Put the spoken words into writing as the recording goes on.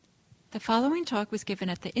The following talk was given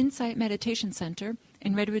at the Insight Meditation Center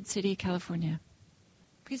in Redwood City, California.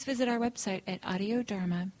 Please visit our website at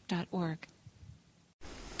audiodharma.org.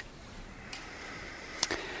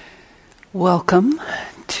 Welcome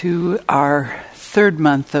to our third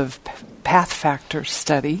month of Path Factor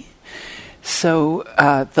study. So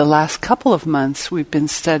the last couple of months we've been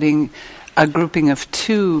studying a grouping of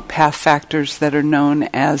two path factors that are known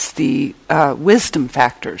as the wisdom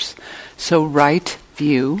factors. So right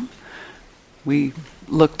view, we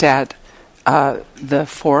looked at the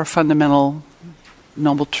four fundamental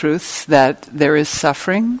noble truths that there is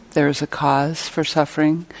suffering, there is a cause for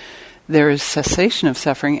suffering, there is cessation of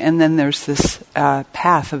suffering, and then there's this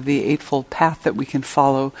path of the Eightfold Path that we can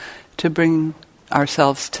follow to bring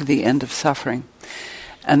ourselves to the end of suffering.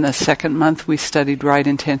 And the second month we studied right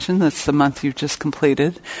intention. That's the month you've just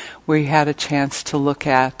completed, where you had a chance to look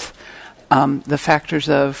at the factors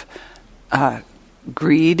of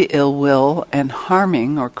greed, ill will, and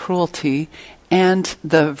harming or cruelty, and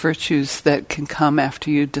the virtues that can come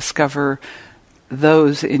after you discover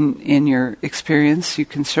those in your experience. You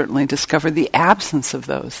can certainly discover the absence of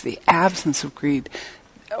those, the absence of greed,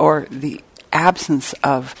 or the absence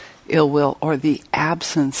of ill will, or the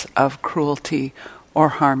absence of cruelty or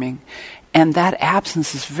harming. And that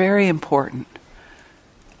absence is very important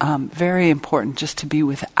just to be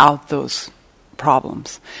without those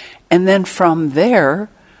problems. And then from there,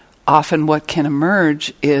 often what can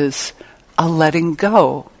emerge is a letting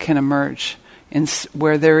go can emerge.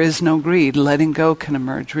 Where there is no greed, letting go can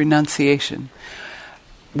emerge, renunciation.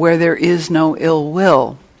 Where there is no ill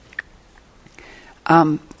will,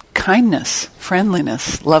 kindness,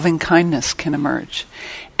 friendliness, loving kindness can emerge.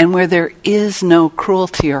 And where there is no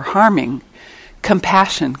cruelty or harming,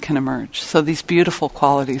 compassion can emerge. So these beautiful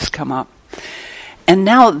qualities come up. And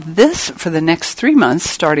now this, for the next 3 months,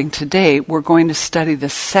 starting today, we're going to study the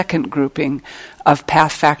second grouping of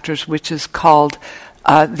path factors, which is called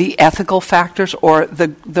the ethical factors, or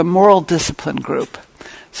the moral discipline group.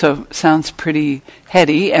 So sounds pretty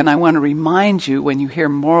heady, and I want to remind you when you hear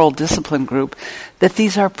moral discipline group that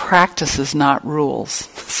these are practices, not rules.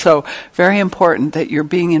 So very important that you're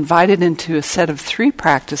being invited into a set of 3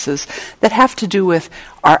 practices that have to do with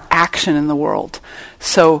our action in the world.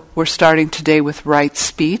 So we're starting today with right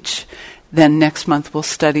speech, then next month we'll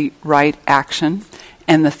study right action,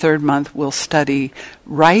 and the third month we'll study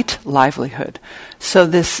right livelihood. So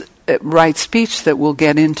this right speech that we'll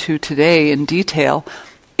get into today in detail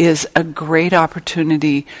is a great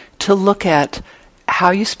opportunity to look at how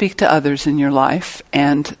you speak to others in your life,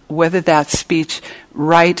 and whether that speech,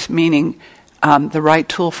 right meaning the right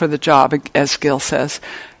tool for the job, as Gil says,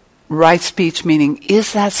 right speech meaning,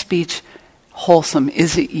 is that speech wholesome?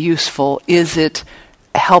 Is it useful? Is it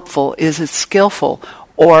helpful? Is it skillful?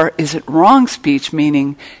 Or is it wrong speech,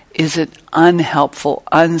 meaning is it unhelpful,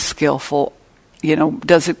 unskillful?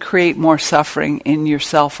 Does it create more suffering in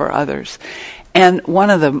yourself or others? And one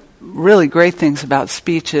of the really great things about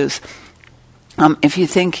speech is, if you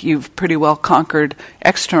think you've pretty well conquered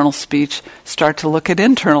external speech, start to look at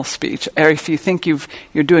internal speech. Or if you think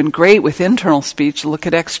you're doing great with internal speech, look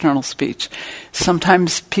at external speech.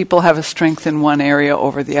 Sometimes people have a strength in one area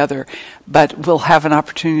over the other, but we'll have an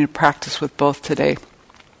opportunity to practice with both today.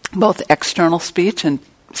 Both external speech and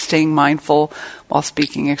staying mindful while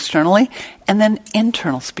speaking externally, and then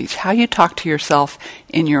internal speech, how you talk to yourself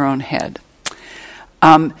in your own head.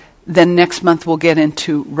 Then next month we'll get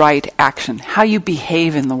into right action, how you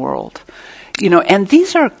behave in the world. And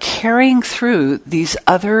these are carrying through these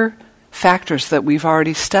other factors that we've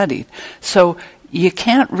already studied. So you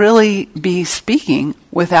can't really be speaking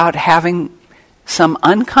without having some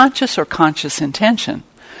unconscious or conscious intention.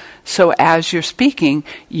 So as you're speaking,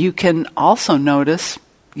 you can also notice,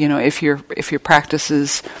 if your practice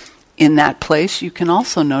is in that place, you can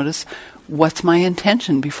also notice, what's my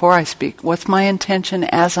intention before I speak? What's my intention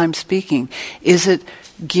as I'm speaking? Is it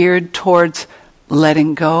geared towards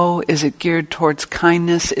letting go? Is it geared towards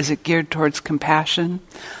kindness? Is it geared towards compassion?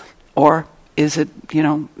 Or is it,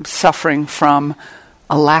 suffering from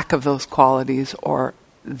a lack of those qualities, or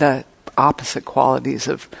the opposite qualities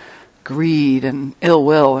of greed and ill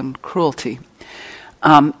will and cruelty?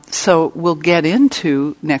 So we'll get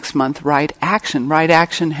into next month right action. Right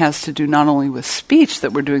action has to do not only with speech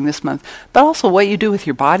that we're doing this month, but also what you do with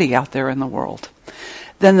your body out there in the world.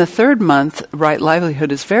 Then the third month, right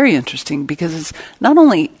livelihood, is very interesting because it's not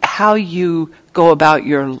only how you go about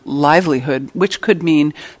your livelihood, which could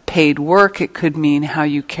mean paid work, it could mean how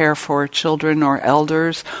you care for children or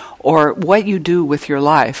elders, or what you do with your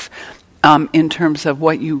life in terms of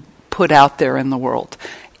what you put out there in the world.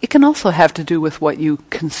 It can also have to do with what you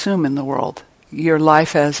consume in the world. your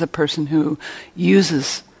life as a person who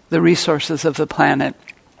uses the resources of the planet,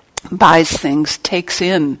 buys things, takes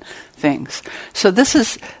in things. So this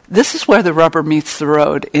is where the rubber meets the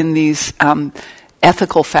road in these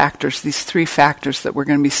ethical factors, these 3 factors that we're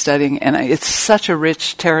going to be studying. And it's such a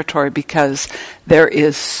rich territory because there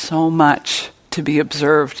is so much to be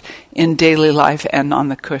observed in daily life and on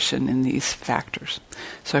the cushion in these factors.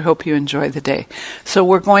 So I hope you enjoy the day. So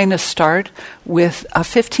we're going to start with a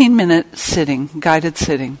 15-minute sitting, guided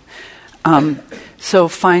sitting. So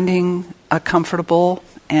finding a comfortable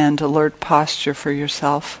and alert posture for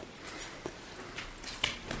yourself.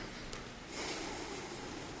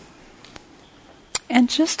 And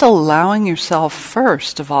just allowing yourself,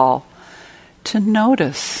 first of all, to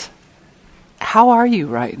notice, how are you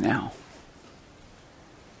right now?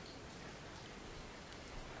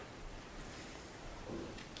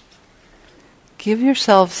 Give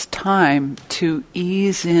yourselves time to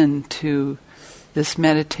ease into this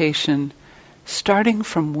meditation, starting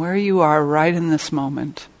from where you are right in this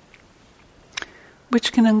moment,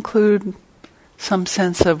 which can include some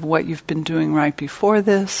sense of what you've been doing right before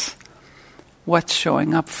this, what's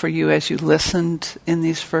showing up for you as you listened in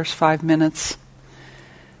these first 5 minutes,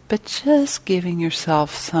 but just giving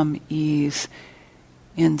yourself some ease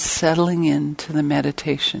in settling into the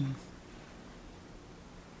meditation.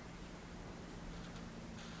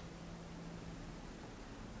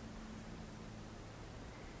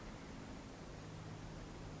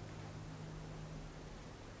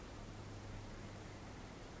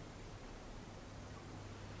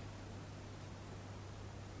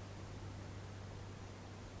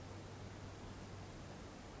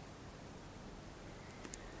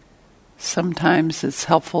 Sometimes it's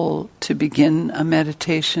helpful to begin a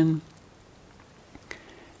meditation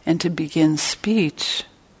and to begin speech,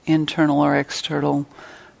 internal or external,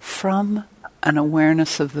 from an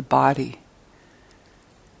awareness of the body.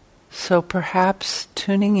 So perhaps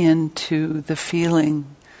tuning into the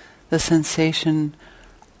feeling, the sensation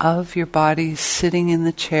of your body sitting in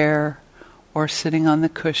the chair or sitting on the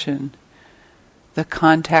cushion, the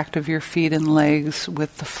contact of your feet and legs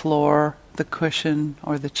with the floor, the cushion,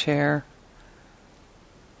 or the chair.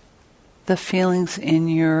 The feelings in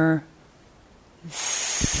your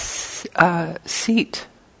seat,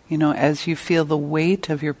 as you feel the weight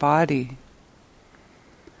of your body.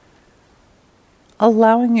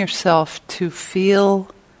 Allowing yourself to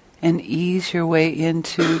feel and ease your way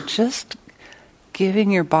into just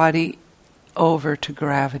giving your body over to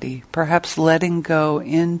gravity, perhaps letting go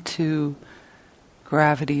into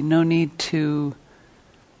gravity. No need to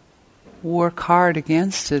work hard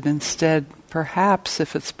against it. Instead, perhaps,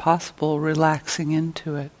 if it's possible, relaxing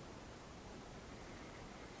into it.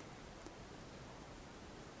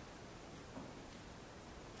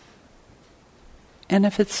 And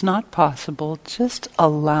if it's not possible, just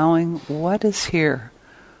allowing what is here.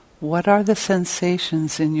 What are the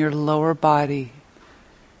sensations in your lower body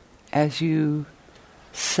as you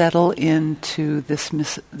settle into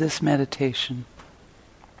this meditation?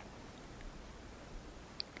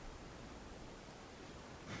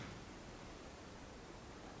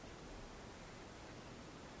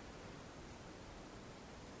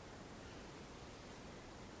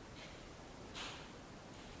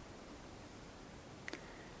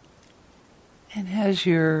 And as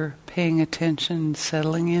you're paying attention,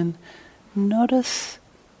 settling in, notice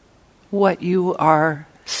what you are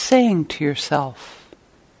saying to yourself,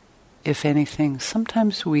 if anything.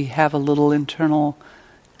 Sometimes we have a little internal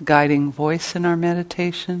guiding voice in our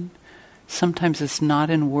meditation. Sometimes it's not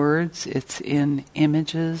in words, it's in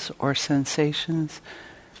images or sensations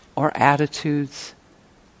or attitudes.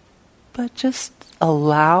 But just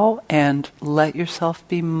allow and let yourself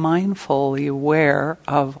be mindfully aware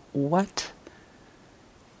of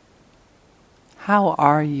how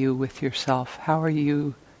are you with yourself? How are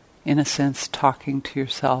you, in a sense, talking to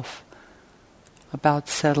yourself about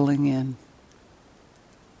settling in?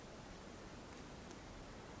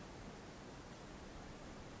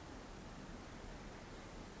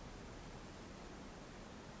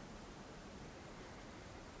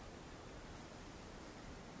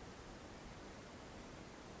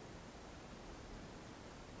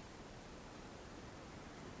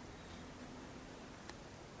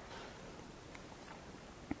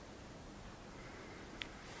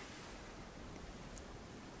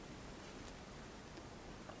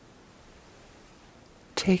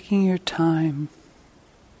 Taking your time,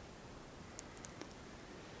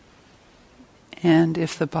 and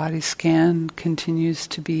if the body scan continues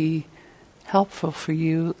to be helpful for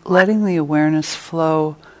you, letting the awareness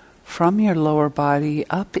flow from your lower body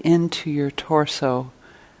up into your torso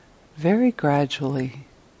very gradually.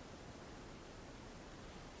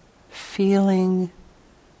 feeling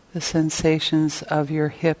the sensations of your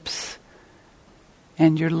hips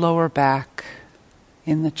and your lower back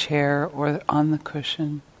in the chair or on the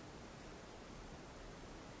cushion.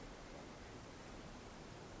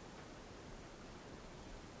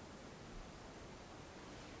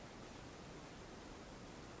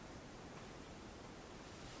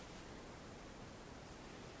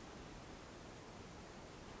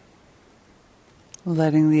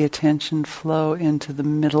 Letting the attention flow into the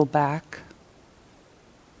middle back.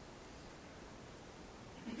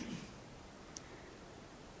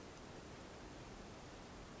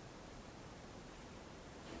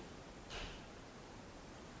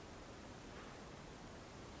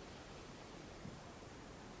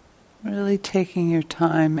 Really taking your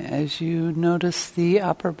time as you notice the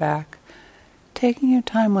upper back, taking your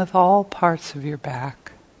time with all parts of your back.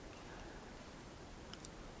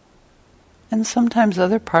 And sometimes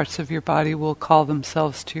other parts of your body will call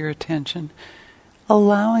themselves to your attention,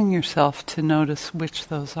 allowing yourself to notice which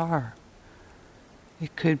those are.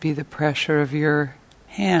 It could be the pressure of your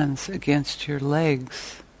hands against your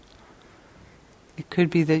legs. It could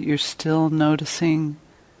be that you're still noticing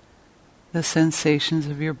the sensations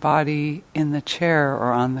of your body in the chair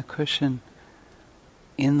or on the cushion,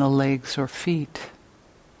 in the legs or feet.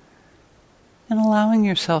 And allowing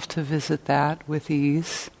yourself to visit that with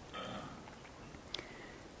ease.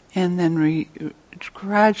 And then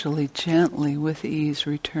gradually, gently, with ease,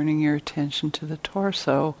 returning your attention to the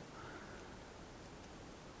torso.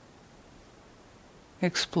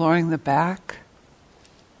 Exploring the back.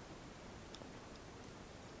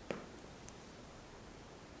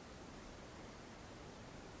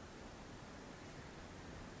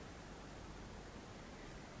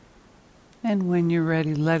 And when you're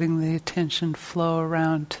ready, letting the attention flow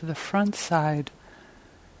around to the front side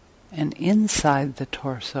and inside the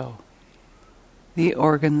torso, the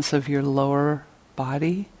organs of your lower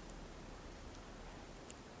body,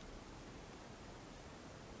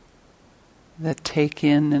 that take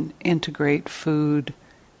in and integrate food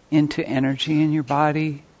into energy in your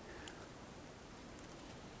body.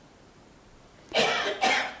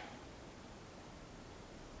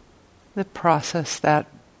 That process that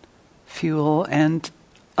fuel and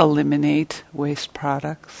eliminate waste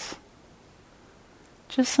products.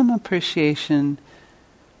 Just some appreciation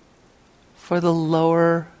for the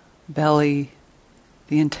lower belly,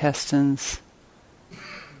 the intestines,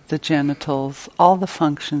 the genitals, all the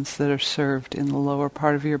functions that are served in the lower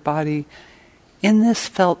part of your body in this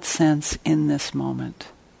felt sense in this moment.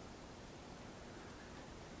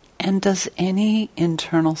 And does any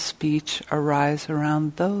internal speech arise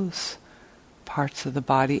around those parts of the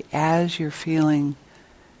body as you're feeling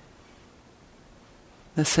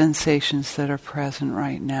the sensations that are present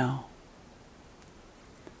right now?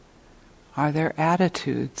 Are there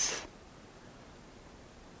attitudes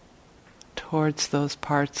towards those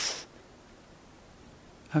parts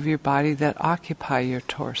of your body that occupy your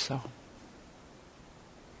torso?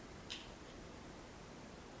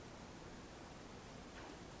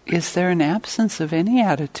 Is there an absence of any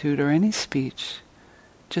attitude or any speech?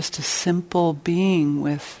 Just a simple being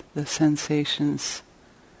with the sensations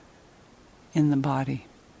in the body.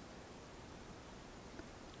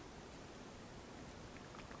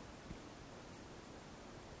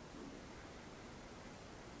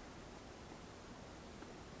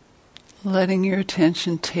 Letting your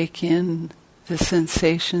attention take in the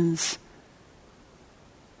sensations,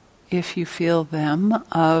 if you feel them,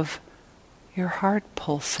 of your heart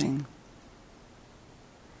pulsing.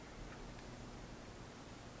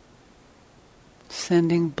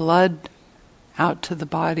 Sending blood out to the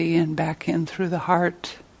body and back in through the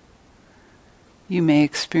heart. You may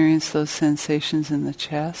experience those sensations in the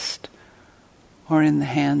chest or in the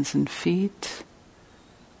hands and feet.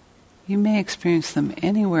 You may experience them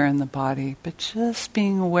anywhere in the body, but just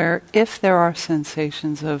being aware if there are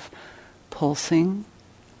sensations of pulsing,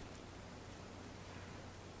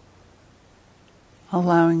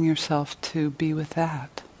 allowing yourself to be with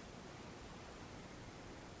that.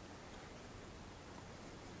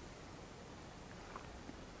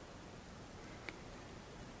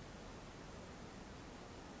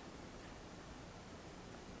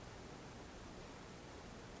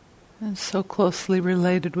 And so closely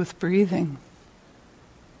related with breathing.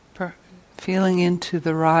 Feeling into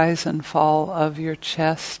the rise and fall of your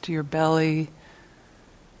chest, your belly,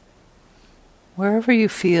 wherever you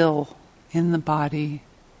feel in the body,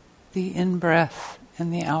 the in-breath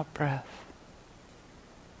and the out-breath.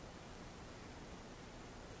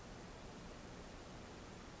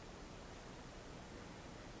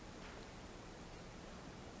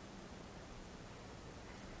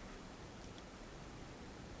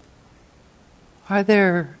 Are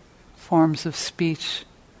there forms of speech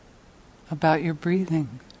about your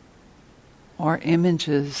breathing, or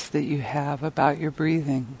images that you have about your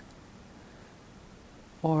breathing,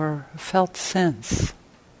 or felt sense,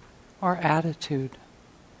 or attitude?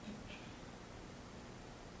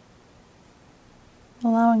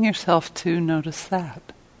 Allowing yourself to notice that.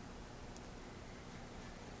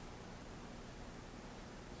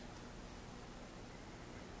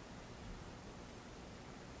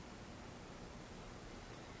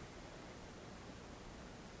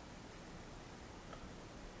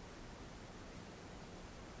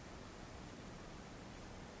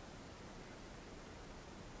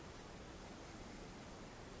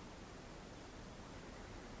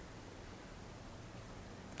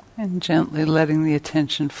 And gently letting the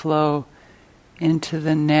attention flow into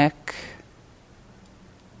the neck,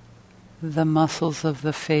 the muscles of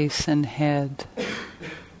the face and head.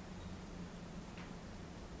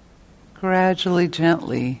 Gradually,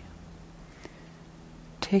 gently,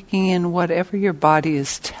 taking in whatever your body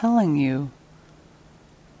is telling you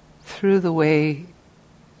through the way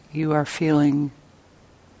you are feeling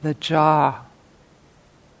the jaw,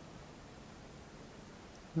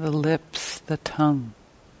 the lips, the tongue.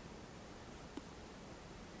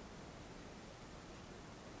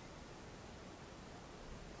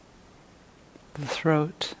 The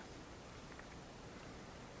throat.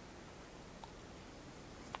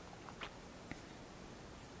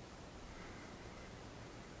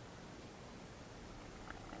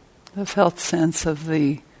 The felt sense of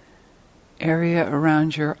the area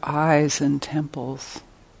around your eyes and temples.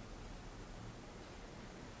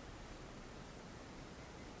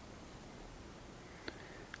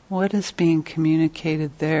 What is being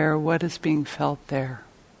communicated there? What is being felt there?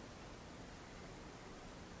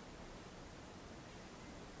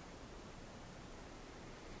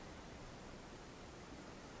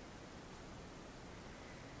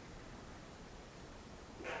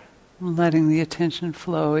 Letting the attention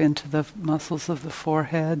flow into the muscles of the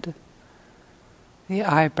forehead, the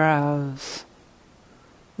eyebrows,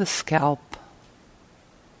 the scalp.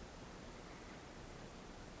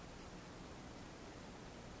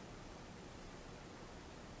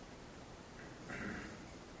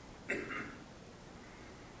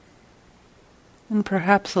 And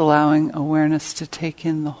perhaps allowing awareness to take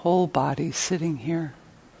in the whole body sitting here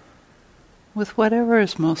with whatever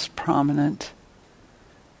is most prominent.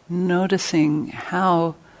 Noticing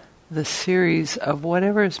how the series of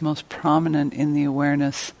whatever is most prominent in the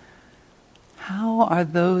awareness, how are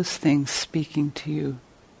those things speaking to you?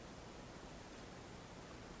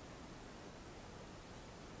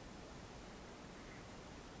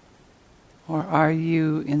 Or are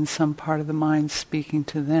you in some part of the mind speaking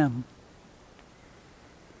to them?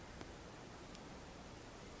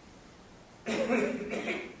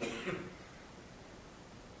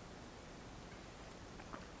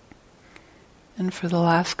 And for the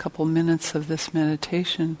last couple minutes of this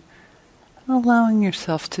meditation, allowing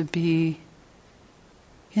yourself to be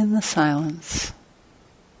in the silence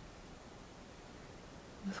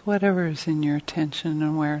with whatever is in your attention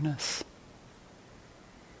and awareness.